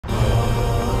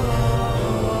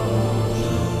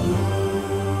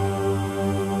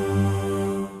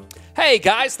Hey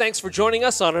guys, thanks for joining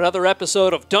us on another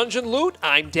episode of Dungeon Loot.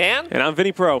 I'm Dan. And I'm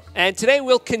Vinny Pro. And today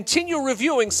we'll continue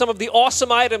reviewing some of the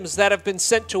awesome items that have been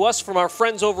sent to us from our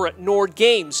friends over at Nord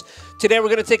Games. Today we're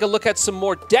going to take a look at some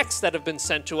more decks that have been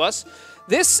sent to us.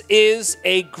 This is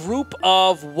a group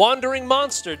of Wandering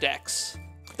Monster decks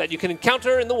that you can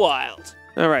encounter in the wild.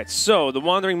 All right, so the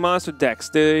Wandering Monster decks,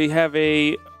 they have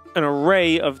an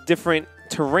array of different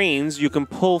terrains you can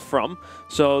pull from.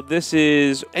 So this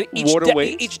is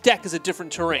waterways. Each deck is a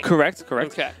different terrain. Correct.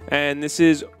 Okay. And this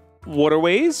is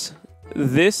waterways.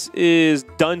 This is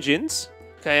dungeons.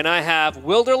 Okay, and I have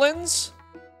Wilderlands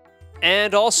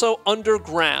and also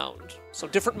underground. So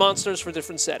different monsters for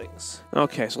different settings.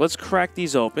 Okay, so let's crack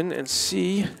these open and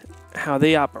see how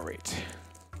they operate.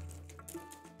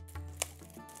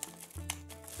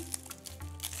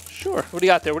 Sure. What do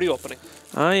you got there? What are you opening?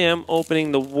 I am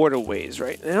opening the waterways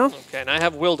right now. Okay, and I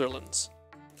have Wilderlands.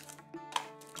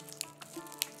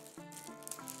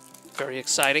 Very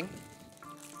exciting.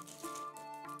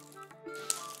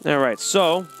 All right,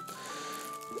 so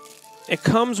it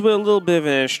comes with a little bit of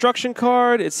an instruction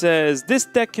card. It says, this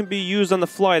deck can be used on the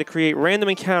fly to create random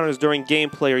encounters during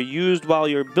gameplay or used while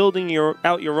you're building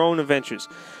out your own adventures.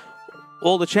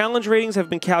 All the challenge ratings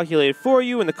have been calculated for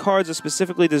you, and the cards are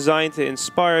specifically designed to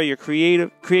inspire your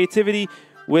creativity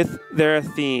with their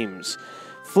themes.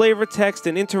 Flavor text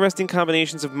and interesting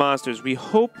combinations of monsters. We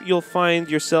hope you'll find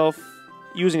yourself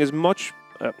using a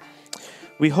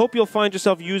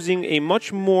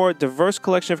much more diverse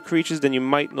collection of creatures than you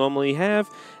might normally have,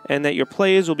 and that your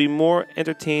players will be more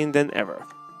entertained than ever.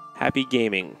 Happy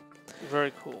gaming.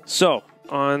 Very cool. So,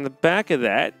 on the back of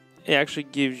that, it actually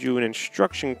gives you an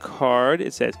instruction card.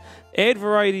 It says, add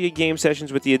variety of game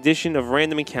sessions with the addition of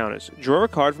random encounters. Draw a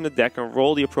card from the deck and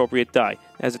roll the appropriate die,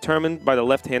 as determined by the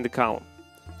left-handed column.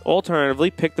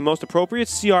 Alternatively, pick the most appropriate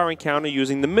CR encounter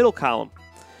using the middle column.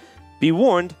 Be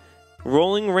warned,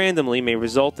 rolling randomly may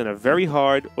result in a very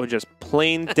hard or just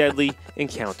plain deadly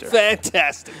encounter.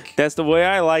 Fantastic. That's the way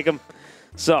I like them.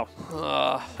 So,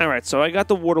 all right, so I got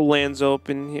the waterlands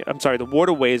open here. I'm sorry, the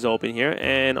waterways open here,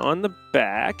 and on the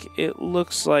back, it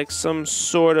looks like some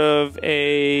sort of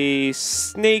a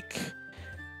snake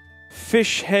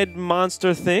fish head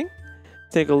monster thing.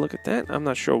 Take a look at that. I'm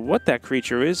not sure what that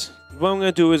creature is. What I'm going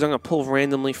to do is I'm going to pull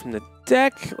randomly from the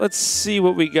deck. Let's see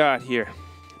what we got here.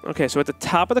 Okay, so at the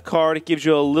top of the card, it gives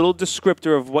you a little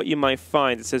descriptor of what you might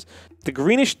find. It says, the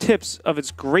greenish tips of its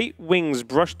great wings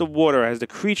brush the water as the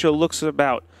creature looks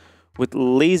about with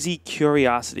lazy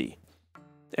curiosity.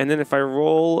 And then if I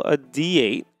roll a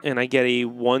d8 and I get a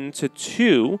 1 to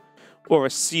 2 or a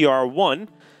CR1,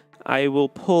 I will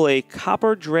pull a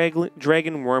copper dragon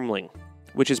wormling,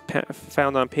 which is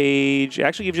found on page... It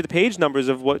actually gives you the page numbers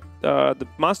of what the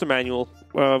monster manual,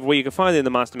 where you can find it in the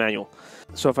monster manual.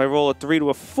 So if I roll a 3 to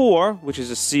a 4, which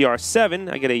is a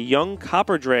CR7, I get a young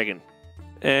copper dragon.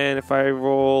 And if I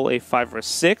roll a 5 or a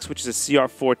 6, which is a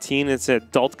CR14, it's an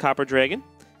adult copper dragon.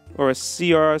 Or a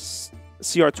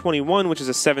CR21, which is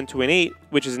a 7 to an 8,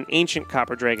 which is an ancient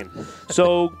copper dragon.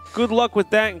 So good luck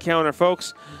with that encounter,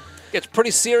 folks. Gets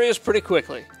pretty serious pretty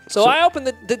quickly. So I opened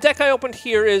the deck I opened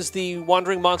here is the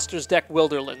Wandering Monsters deck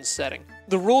Wilderlands setting.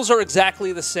 The rules are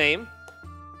exactly the same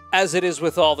as it is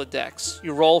with all the decks.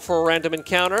 You roll for a random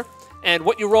encounter, and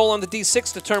what you roll on the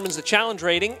d6 determines the challenge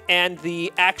rating and the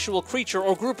actual creature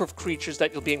or group of creatures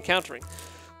that you'll be encountering.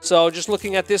 So just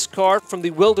looking at this card from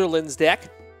the Wilderlands deck,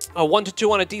 a 1 to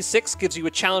 2 on a d6 gives you a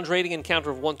challenge rating encounter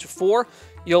of 1 to 4.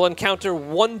 You'll encounter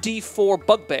 1d4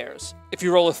 bugbears. If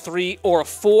you roll a 3 or a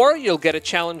 4, you'll get a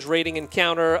challenge rating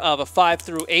encounter of a 5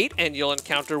 through 8, and you'll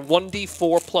encounter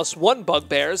 1d4 plus 1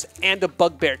 bugbears and a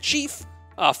bugbear chief.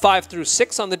 5 through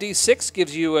 6 on the d6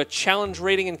 gives you a challenge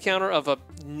rating encounter of a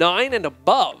 9 and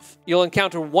above. You'll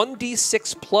encounter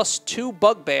 1d6 plus 2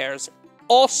 bugbears,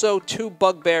 also 2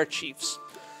 bugbear chiefs.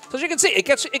 So as you can see, it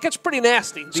gets pretty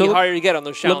nasty the higher you get on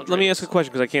those challenge Let me ask a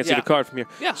question, because I can't see the card from here.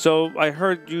 Yeah. So I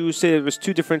heard you say there was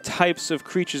 2 different types of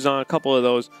creatures on a couple of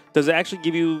those. Does it actually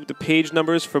give you the page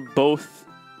numbers for both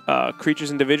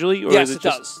creatures individually? Or yes, is it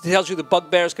does. It tells you the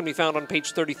bugbears can be found on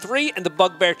page 33, and the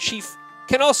bugbear chief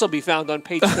can also be found on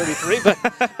page 33,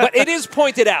 but it is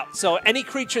pointed out. So any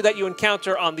creature that you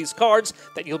encounter on these cards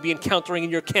that you'll be encountering in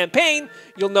your campaign,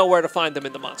 you'll know where to find them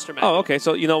in the monster manual. Oh, okay.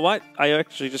 So you know what? I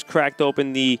actually just cracked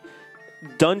open the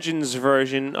Dungeons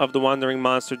version of the Wandering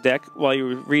Monster deck while you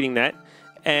were reading that.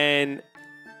 And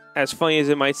as funny as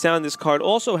it might sound, this card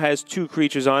also has 2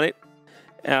 creatures on it.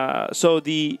 So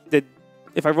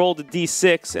if I roll the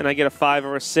d6 and I get a 5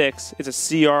 or a 6, it's a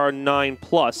CR9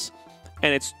 plus.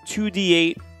 And it's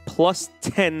 2d8 plus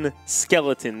 10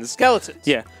 skeletons. Skeletons.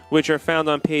 Yeah, which are found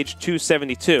on page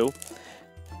 272.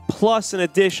 plus an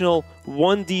additional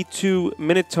 1d2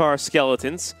 Minotaur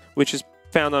skeletons, which is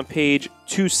found on page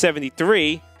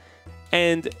 273,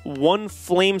 and 1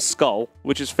 Flame Skull,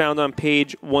 which is found on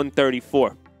page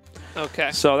 134.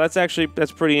 Okay. So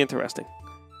that's pretty interesting.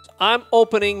 I'm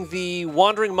opening the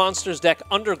Wandering Monsters deck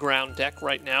Underground deck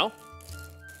right now.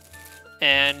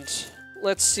 And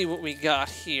let's see what we got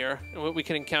here and what we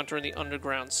can encounter in the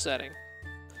Underground setting.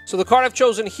 So the card I've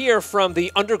chosen here from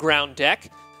the Underground deck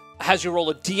has you roll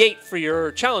a d8 for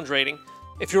your challenge rating.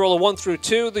 If you roll a 1 through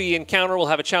 2, the encounter will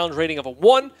have a challenge rating of a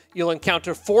 1. You'll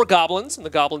encounter 4 goblins, and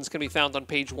the goblins can be found on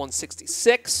page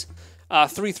 166.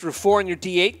 3 through 4 in your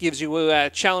d8 gives you a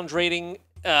challenge rating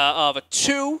of a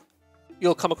 2.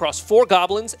 You'll come across 4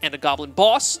 goblins and a goblin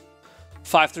boss.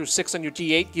 5 through 6 on your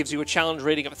d8 gives you a challenge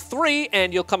rating of a 3,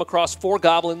 and you'll come across 4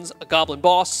 goblins, a goblin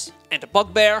boss, and a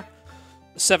bugbear.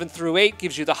 7 through 8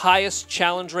 gives you the highest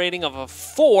challenge rating of a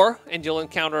 4, and you'll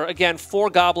encounter, again, 4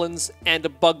 goblins and a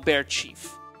bugbear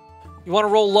chief. You want to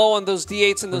roll low on those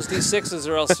d8s and those d6s,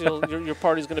 or else your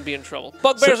party's going to be in trouble.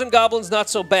 Bugbears and goblins, not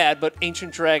so bad, but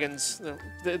ancient dragons,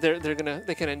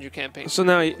 they can end your campaign. So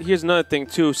now, here's another thing,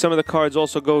 too. Some of the cards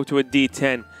also go to a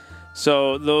d10.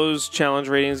 So those challenge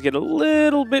ratings get a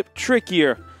little bit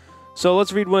trickier. So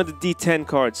let's read one of the d10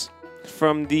 cards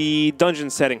from the dungeon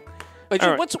setting.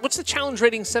 What's the challenge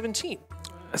rating 17?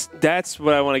 That's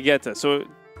what I want to get to. So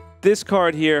this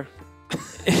card here,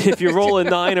 if you roll a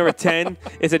 9 or a 10,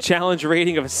 it's a challenge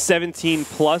rating of a 17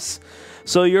 plus.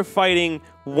 So you're fighting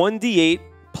 1d8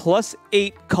 plus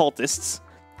 8 cultists,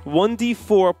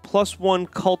 1d4 plus 1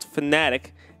 cult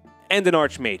fanatic, and an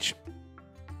archmage.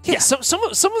 Yeah, some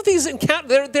of these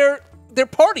they're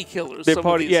party killers. They're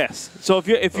party, yes. So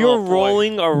if you're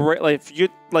rolling if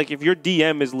your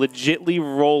DM is legitly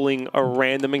rolling a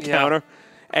random encounter,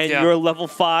 and you're level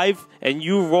 5 and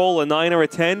you roll a 9 or a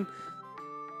 10,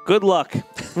 good luck.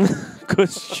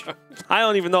 Because I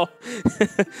don't even know.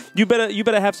 you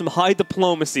better have some high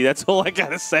diplomacy. That's all I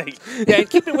gotta say. Yeah, and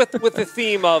keeping with the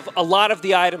theme of a lot of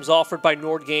the items offered by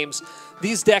Nord Games,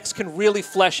 these decks can really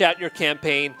flesh out your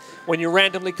campaign when you're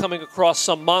randomly coming across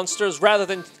some monsters. Rather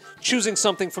than choosing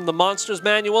something from the Monsters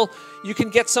Manual, you can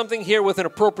get something here with an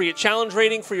appropriate challenge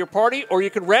rating for your party, or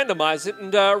you can randomize it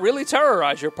and really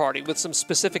terrorize your party with some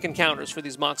specific encounters for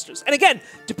these monsters. And again,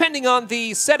 depending on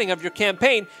the setting of your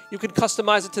campaign, you can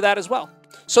customize it to that as well.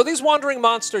 So these Wandering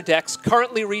Monster decks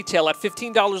currently retail at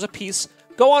 $15 a piece.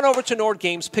 Go on over to Nord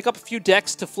Games, pick up a few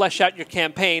decks to flesh out your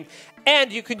campaign,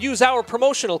 and you can use our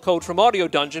promotional code from Audio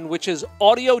Dungeon, which is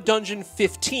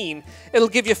AudioDungeon15. It'll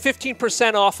give you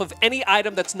 15% off of any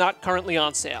item that's not currently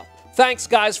on sale. Thanks,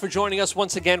 guys, for joining us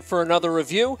once again for another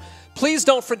review. Please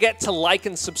don't forget to like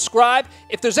and subscribe.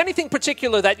 If there's anything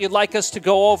particular that you'd like us to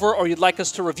go over or you'd like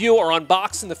us to review or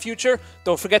unbox in the future,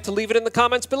 don't forget to leave it in the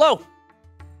comments below.